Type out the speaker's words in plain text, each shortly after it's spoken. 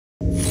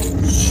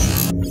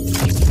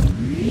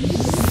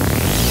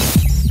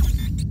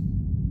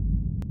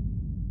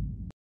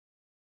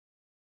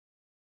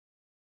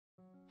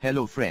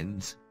Hello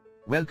friends,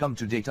 welcome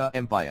to Data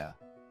Empire.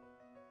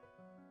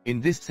 In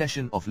this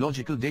session of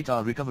Logical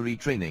Data Recovery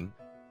Training,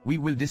 we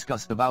will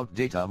discuss about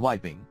data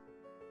wiping.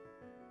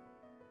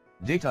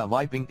 Data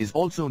wiping is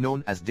also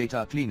known as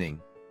data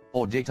cleaning,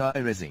 or data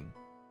erasing.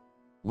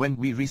 When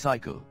we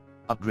recycle,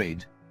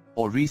 upgrade,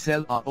 or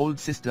resell our old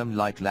system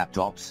like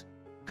laptops,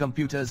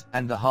 computers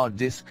and the hard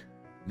disk,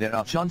 there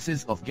are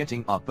chances of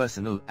getting our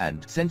personal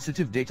and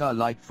sensitive data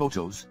like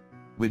photos,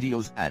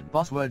 videos and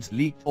passwords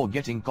leaked or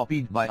getting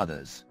copied by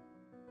others.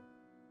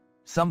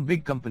 Some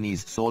big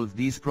companies solve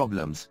these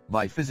problems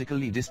by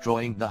physically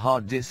destroying the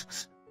hard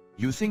disks,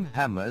 using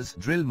hammers,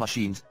 drill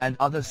machines and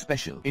other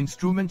special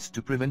instruments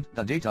to prevent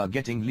the data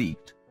getting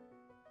leaked.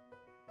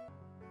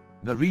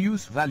 The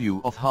reuse value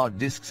of hard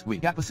disks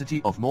with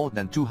capacity of more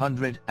than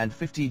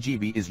 250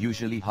 GB is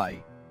usually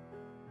high.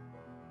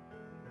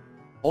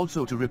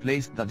 Also, to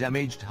replace the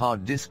damaged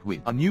hard disk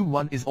with a new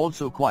one is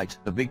also quite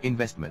a big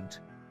investment.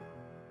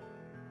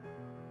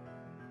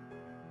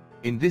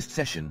 In this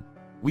session,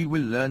 we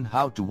will learn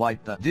how to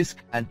wipe the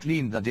disk and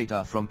clean the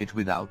data from it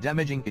without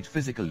damaging it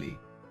physically.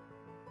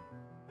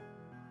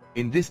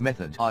 In this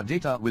method, our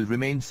data will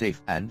remain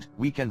safe and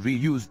we can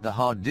reuse the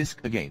hard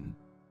disk again.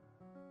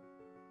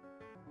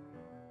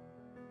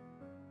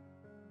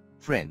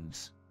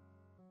 Friends,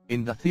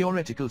 in the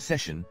theoretical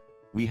session,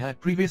 we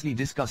had previously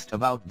discussed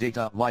about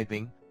data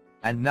wiping,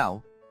 and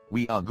now,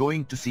 we are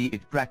going to see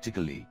it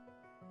practically.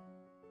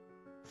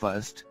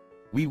 First,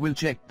 we will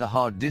check the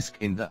hard disk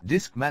in the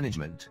disk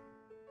management.